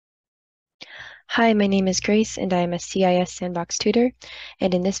Hi, my name is Grace and I am a CIS Sandbox tutor,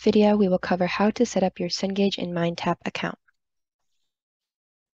 and in this video we will cover how to set up your Cengage and MindTap account.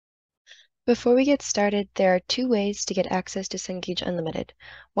 Before we get started, there are two ways to get access to Cengage Unlimited.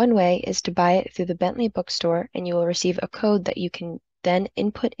 One way is to buy it through the Bentley bookstore and you will receive a code that you can then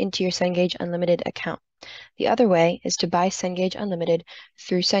input into your Cengage Unlimited account. The other way is to buy Cengage Unlimited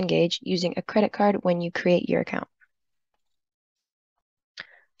through Cengage using a credit card when you create your account.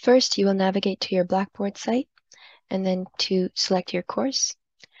 First, you will navigate to your Blackboard site and then to select your course.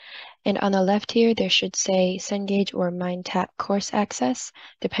 And on the left here, there should say Cengage or MindTap course access,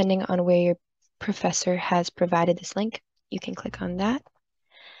 depending on where your professor has provided this link. You can click on that.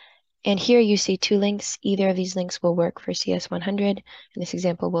 And here you see two links. Either of these links will work for CS100. In this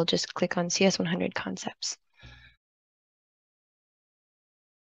example, we'll just click on CS100 concepts.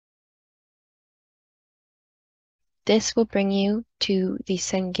 This will bring you to the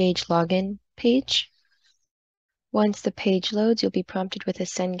Cengage Login page. Once the page loads, you'll be prompted with a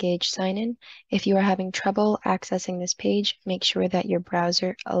Cengage sign-in. If you are having trouble accessing this page, make sure that your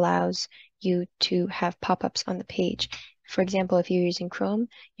browser allows you to have pop-ups on the page. For example, if you're using Chrome,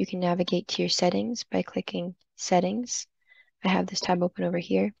 you can navigate to your settings by clicking Settings. I have this tab open over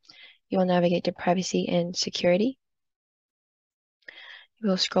here. You will navigate to Privacy and Security. You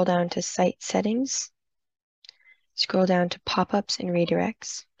will scroll down to Site Settings. Scroll down to Pop-ups and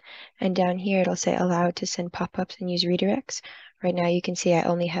Redirects. And down here, it'll say allow to send pop-ups and use redirects. Right now, you can see I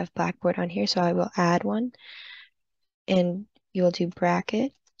only have Blackboard on here, so I will add one. And you'll do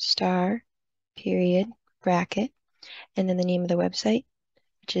bracket, star, period, bracket, and then the name of the website,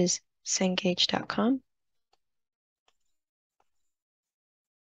 which is cengage.com.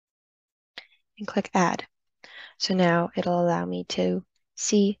 And click add. So now it'll allow me to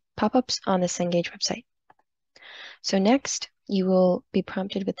see pop-ups on the Cengage website. So next, you will be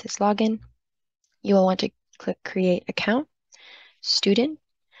prompted with this login. You will want to click create account, student,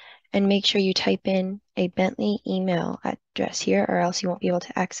 and make sure you type in a Bentley email address here or else you won't be able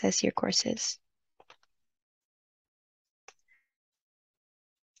to access your courses.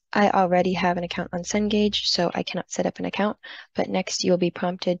 I already have an account on Cengage, so I cannot set up an account, but next you'll be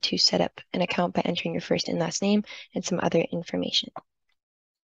prompted to set up an account by entering your first and last name and some other information.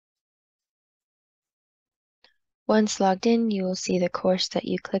 Once logged in, you will see the course that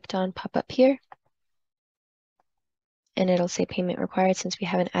you clicked on pop up here, and it'll say payment required since we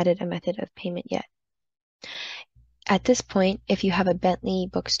haven't added a method of payment yet. At this point, if you have a Bentley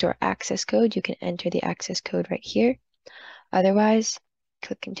bookstore access code, you can enter the access code right here. Otherwise,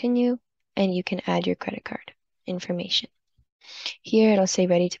 click continue and you can add your credit card information. Here it'll say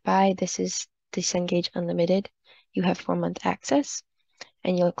ready to buy. This is the Cengage Unlimited. You have 4-month access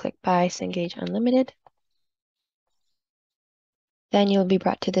and you'll click buy Cengage Unlimited. Then you'll be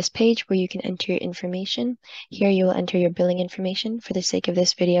brought to this page where you can enter your information. Here you will enter your billing information. For the sake of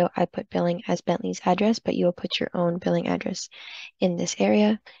this video, I put billing as Bentley's address, but you will put your own billing address in this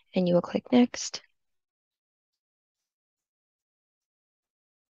area and you will click next.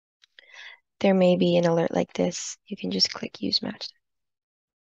 There may be an alert like this. You can just click use matched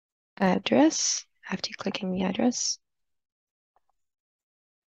address after clicking the address.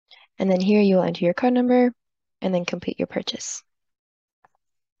 And then here you will enter your card number and then complete your purchase.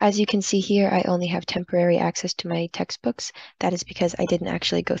 As you can see here, I only have temporary access to my textbooks. That is because I didn't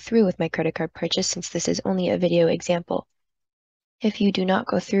actually go through with my credit card purchase since this is only a video example. If you do not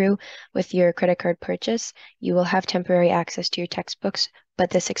go through with your credit card purchase, you will have temporary access to your textbooks,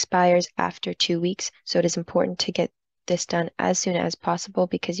 but this expires after 2 weeks, so it is important to get this done as soon as possible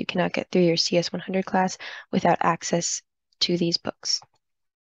because you cannot get through your CS100 class without access to these books.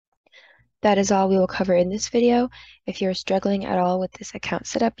 That is all we will cover in this video. If you're struggling at all with this account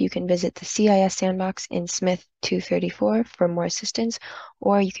setup, you can visit the CIS Sandbox in Smith 234 for more assistance,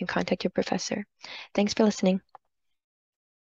 or you can contact your professor. Thanks for listening.